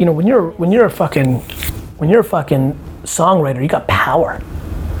 You know, when you're a fucking songwriter, you got power.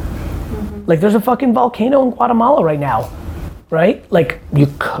 Like there's a fucking volcano in Guatemala right now, right? Like you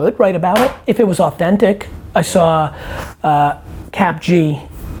could write about it if it was authentic. I saw Cap G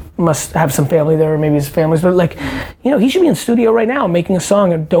must have some family there, or maybe his family's, but like, you know, he should be in studio right now making a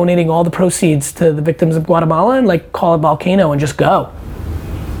song and donating all the proceeds to the victims of Guatemala and like call it Volcano and just go.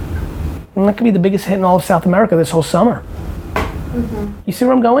 And that could be the biggest hit in all of South America this whole summer. You see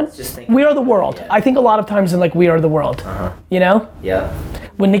where I'm going? We Are the World. I think a lot of times in like We Are the World, you know? Yeah.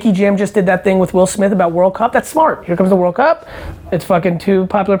 When Nicky Jam just did that thing with Will Smith about World Cup, that's smart. Here comes the World Cup. It's fucking 2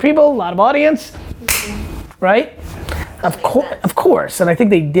 popular people, a lot of audience, right? Of course. And I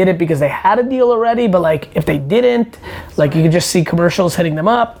think they did it because they had a deal already, but like if they didn't, like you could just see commercials hitting them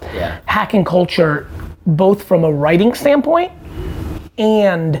up. Yeah. Hacking culture, both from a writing standpoint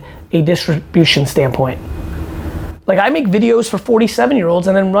and a distribution standpoint. Like I make videos for 47-year-olds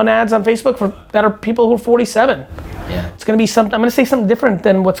and then run ads on Facebook that are people who are 47. Yeah. It's gonna be something, I'm gonna say something different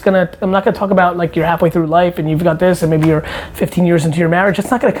than I'm not gonna talk about like you're halfway through life and you've got this and maybe you're 15 years into your marriage.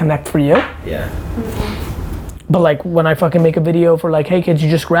 It's not gonna connect for you. Yeah. But like when I fucking make a video for like, hey kids, you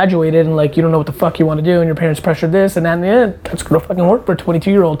just graduated and like you don't know what the fuck you want to do and your parents pressured this and that and the end, that's gonna fucking work for a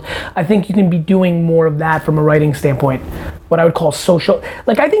 22-year-old. I think you can be doing more of that from a writing standpoint. What I would call social,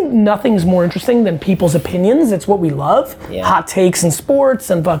 like I think nothing's more interesting than people's opinions. It's what we love. Yeah. Hot takes in sports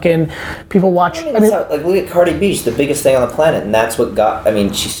and fucking people watch. I mean, like look at Cardi B, she's the biggest thing on the planet, and that's what got. I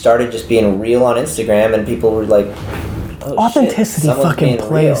mean, she started just being real on Instagram, and people were like, oh, authenticity shit, fucking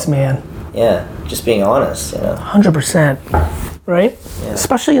plays, real. man. Yeah, just being honest, you know. 100%, right? Yeah.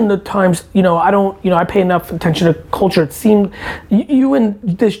 Especially in the times, I pay enough attention to culture. It seemed, you and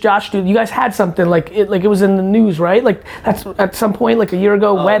this Josh dude, you guys had something like it was in the news, right? Like that's at some point, like a year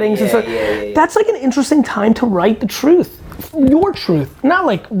ago, weddings and stuff. Yeah. That's like an interesting time to write the truth. Your truth, not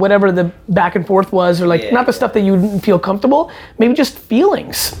like whatever the back and forth was, or like not the stuff that you didn't feel comfortable, maybe just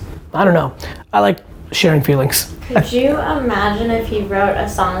feelings. I don't know. I like sharing feelings. Could you imagine if you wrote a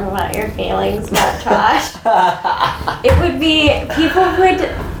song about your feelings about Josh? It would be,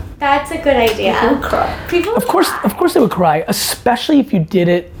 that's a good idea. People would cry. People Of course they would cry, especially if you did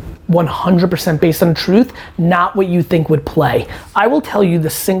it 100% based on truth, not what you think would play. I will tell you the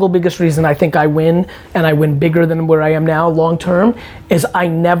single biggest reason I think I win, and I win bigger than where I am now long term, is I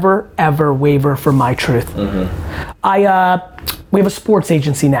never ever waver from my truth. We have a sports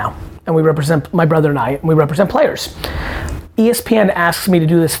agency now, and we represent, my brother and I, and we represent players. ESPN asks me to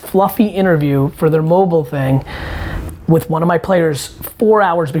do this fluffy interview for their mobile thing with one of my players 4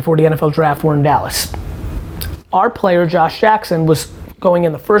 hours before the NFL draft. We're in Dallas. Our player, Josh Jackson, was going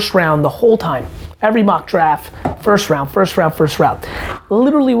in the first round the whole time. Every mock draft, first round.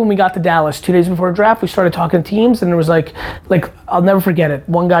 Literally when we got to Dallas, 2 days before the draft, we started talking to teams, and it was like I'll never forget it.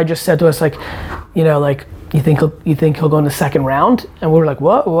 One guy just said to us like, you think he'll go in the second round? And we were like,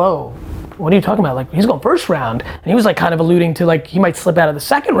 whoa, what are you talking about? Like, he's going first round. And he was like kind of alluding to like he might slip out of the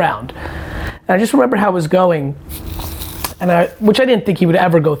second round. And I just remember how it was going, which I didn't think he would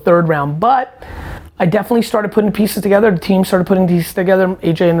ever go third round, but I definitely started putting pieces together. The team started putting pieces together.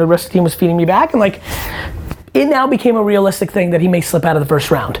 AJ and the rest of the team was feeding me back, and like, it now became a realistic thing that he may slip out of the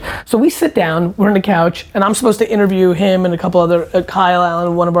first round. So we sit down, we're on the couch, and I'm supposed to interview him and a couple other, Kyle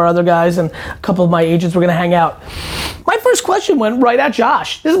Allen, one of our other guys, and a couple of my agents were gonna hang out. My first question went right at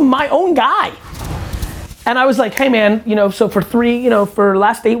Josh. This is my own guy. And I was like, hey man, so for the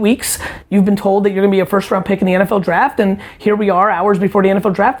last 8 weeks, you've been told that you're gonna be a first round pick in the NFL draft, and here we are hours before the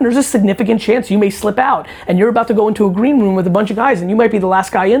NFL draft, and there's a significant chance you may slip out, and you're about to go into a green room with a bunch of guys, and you might be the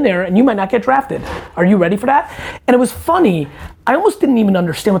last guy in there, and you might not get drafted. Are you ready for that? And it was funny. I almost didn't even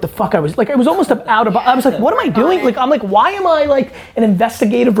understand what the fuck I was, like, I was almost out of, I was like, what am I doing? Like, I'm like, why am I like an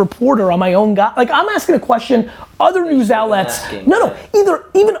investigative reporter on my own guy? Like, I'm asking a question, other news outlets,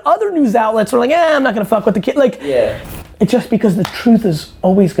 even other news outlets are like, I'm not gonna fuck with the kid. Like, it's just because the truth is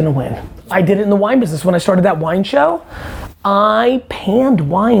always gonna win. I did it in the wine business. When I started that wine show, I panned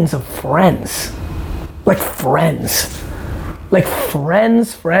wines of friends. Like friends.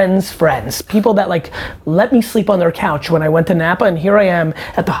 People that like let me sleep on their couch when I went to Napa, and here I am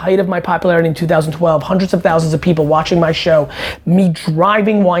at the height of my popularity in 2012, hundreds of thousands of people watching my show, me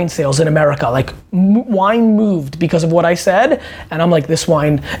driving wine sales in America. Like wine moved because of what I said, and I'm like, this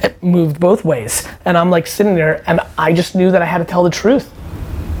wine moved both ways. And I'm like sitting there, and I just knew that I had to tell the truth.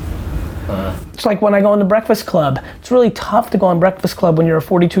 It's like when I go on the Breakfast Club. It's really tough to go on Breakfast Club when you're a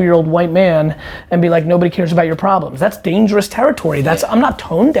 42-year-old white man and be like, nobody cares about your problems. That's dangerous territory. I'm not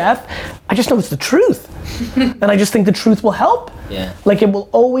tone deaf. I just know it's the truth. And I just think the truth will help. Yeah. Like, it will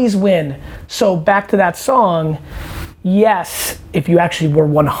always win. So back to that song, yes, if you actually were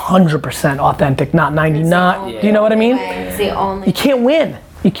 100% authentic, not 99, do you know what I mean? It's the only You can't win.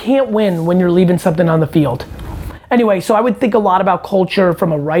 You can't win when you're leaving something on the field. Anyway, so I would think a lot about culture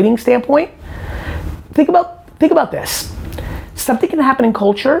from a writing standpoint. Think about this. Something can happen in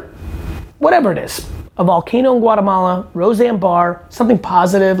culture, whatever it is. A volcano in Guatemala, Roseanne Barr, something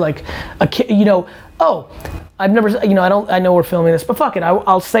positive, like I've never, I know we're filming this, but fuck it,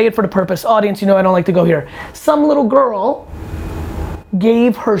 I'll say it for the purpose. Audience, I don't like to go here. Some little girl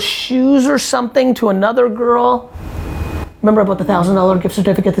gave her shoes or something to another girl. Remember about the $1,000 gift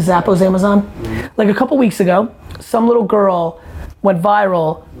certificate to Zappos Amazon? Like a couple weeks ago, some little girl went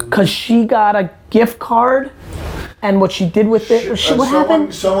viral because she got a gift card, and what she did with it, what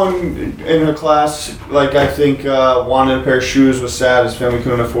happened? Someone in her class, like I think, wanted a pair of shoes, was sad, his family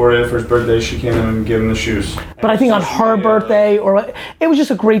couldn't afford it. For his birthday, she came in and gave him the shoes. But I think on her birthday, it was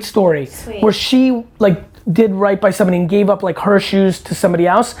just a great story. Sweet. Where she like did right by somebody and gave up like her shoes to somebody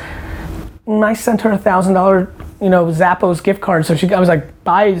else. And I sent her $1,000, Zappos gift card. So I was like,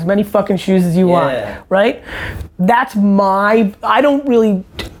 buy as many fucking shoes as you want, right? That's I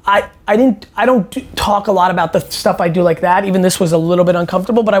I don't talk a lot about the stuff I do like that. Even this was a little bit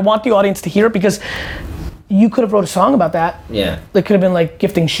uncomfortable, but I want the audience to hear it because you could have wrote a song about that. Yeah. That could have been like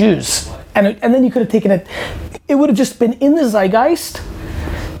gifting shoes. And then you could have taken it, it would have just been in the zeitgeist.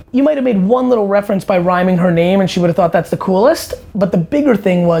 You might have made one little reference by rhyming her name and she would have thought that's the coolest, but the bigger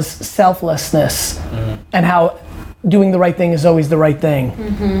thing was selflessness and how doing the right thing is always the right thing.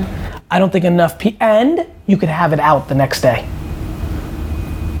 I don't think enough and you could have it out the next day.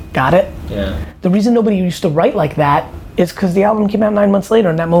 Got it? Yeah. The reason nobody used to write like that is because the album came out 9 months later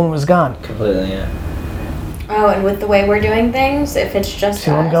and that moment was gone. Completely, yeah. Oh, and with the way we're doing things, if it's just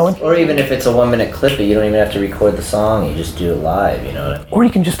See where I'm us, going? Or even if it's a 1 minute clip, you don't even have to record the song, you just do it live, you know what I mean? Or you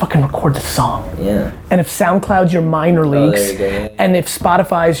can just fucking record the song. Yeah. And if SoundCloud's your minor leagues, there you go, yeah. and if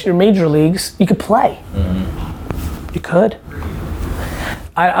Spotify's your major leagues, you could play. You could.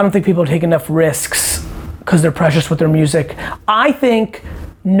 I don't think people take enough risks because they're precious with their music. I think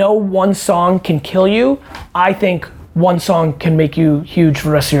no one song can kill you. I think one song can make you huge for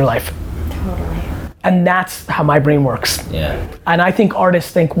the rest of your life. Totally. And that's how my brain works. Yeah. And I think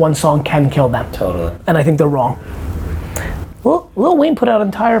artists think one song can kill them. Totally. And I think they're wrong. Lil Wayne put out an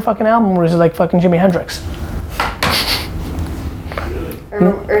entire fucking album where he's like fucking Jimi Hendrix.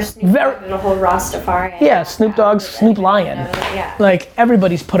 Or Snoop Dogg did a whole Rastafari. Yeah, Snoop Dogg's Snoop Lion. Yeah. Like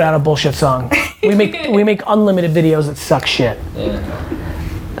everybody's put out a bullshit song. We make unlimited videos that suck shit. Yeah.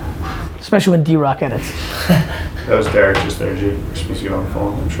 Especially when D-Rock edits. That was Derek just there, G. We're supposed to get on the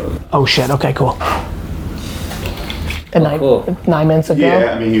phone, I'm sure. Oh shit, okay, cool. And cool. 9 minutes ago?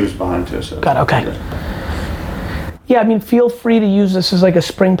 Yeah, I mean, he was behind too, so. God, okay. Yeah, I mean, feel free to use this as like a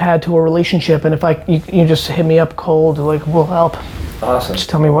spring pad to a relationship, and if you just hit me up cold, like, we'll help. Awesome. Just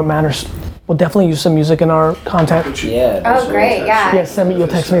tell me what matters. We'll definitely use some music in our content. Yeah. Oh, great, yeah. Yeah, you'll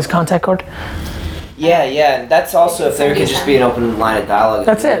text me his contact card. Yeah, and that's also if there could just be an open line of dialogue.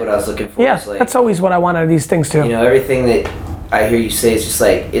 That's it. What I was looking for. Yeah, is like, that's always what I want out of these things too. you know, everything that I hear you say is just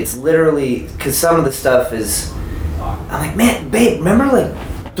like, it's literally, because some of the stuff is, I'm like, man, babe, remember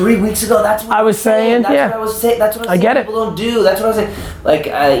like 3 weeks ago, that's what I was saying, that's yeah. what I was saying, that's what I was I get saying it. people don't do, that's what I was saying. Like,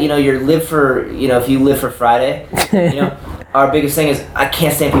 you know, if you live for Friday, you know, our biggest thing is, I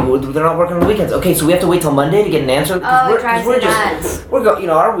can't stand people, they're not working on the weekends. Okay, so we have to wait till Monday to get an answer? Oh, it drives me nuts. You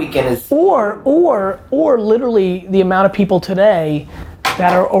know, our weekend is... Or literally the amount of people today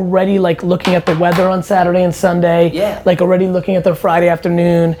that are already like looking at the weather on Saturday and Sunday, Yeah. like already looking at their Friday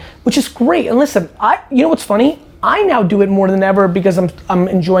afternoon, which is great. And listen, you know what's funny? I now do it more than ever because I'm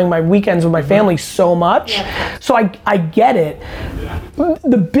enjoying my weekends with my family so much. Yeah. So I get it.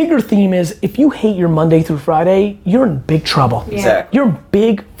 The bigger theme is if you hate your Monday through Friday, you're in big trouble. Yeah. Exactly. You're in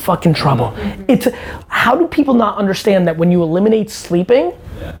big fucking trouble. It's how do people not understand that when you eliminate sleeping,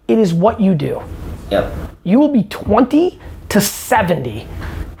 it is what you do. Yep. You will be 20 to 70,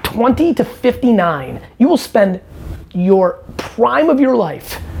 20 to 59. You will spend your prime of your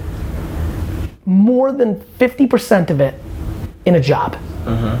life, more than 50% of it, in a job.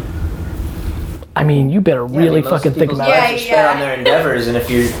 I mean, you better really fucking think about Yeah, it. Are spent on their endeavors, and if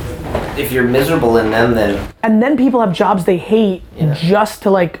you're miserable in them, then And then people have jobs they hate just to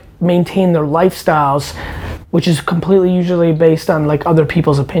like maintain their lifestyles, which is completely usually based on like other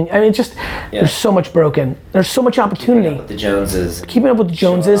people's opinion. I mean, it's just, there's so much broken. There's so much opportunity. with the Joneses, Keeping up with the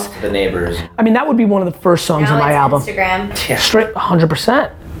Joneses. the neighbors. I mean, that would be one of the first songs Now on my it's album. Instagram. Straight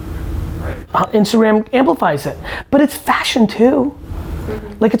 100%. Instagram amplifies it. But it's fashion too.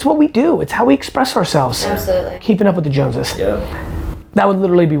 Like it's what we do. It's how we express ourselves. Absolutely. Keeping up with the Joneses. Yeah. That would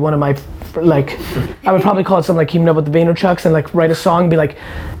literally be one of my, like, I would probably call it something like Keeping Up with the Vaynerchucks and like write a song and be like,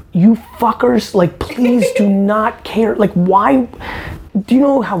 you fuckers, like please do not care. Like why, do you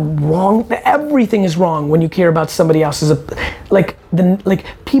know how wrong, everything is wrong when you care about somebody else's, like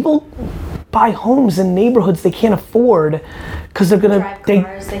people buy homes in neighborhoods they can't afford because they're gonna, Drive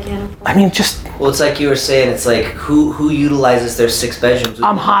cars they can't afford. I mean just, Well, it's like you were saying. It's like who utilizes their 6 bedrooms?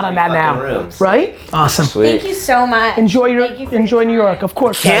 I'm hot on that now, Rooms. right? Awesome. Thank you so much. Enjoy Thank you for New your York, time. of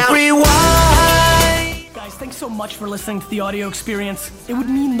course. Guys. Rewind. Guys, thanks so much for listening to the audio experience. It would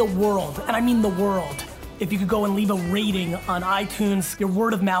mean the world, and I mean the world, if you could go and leave a rating on iTunes. Your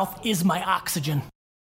word of mouth is my oxygen.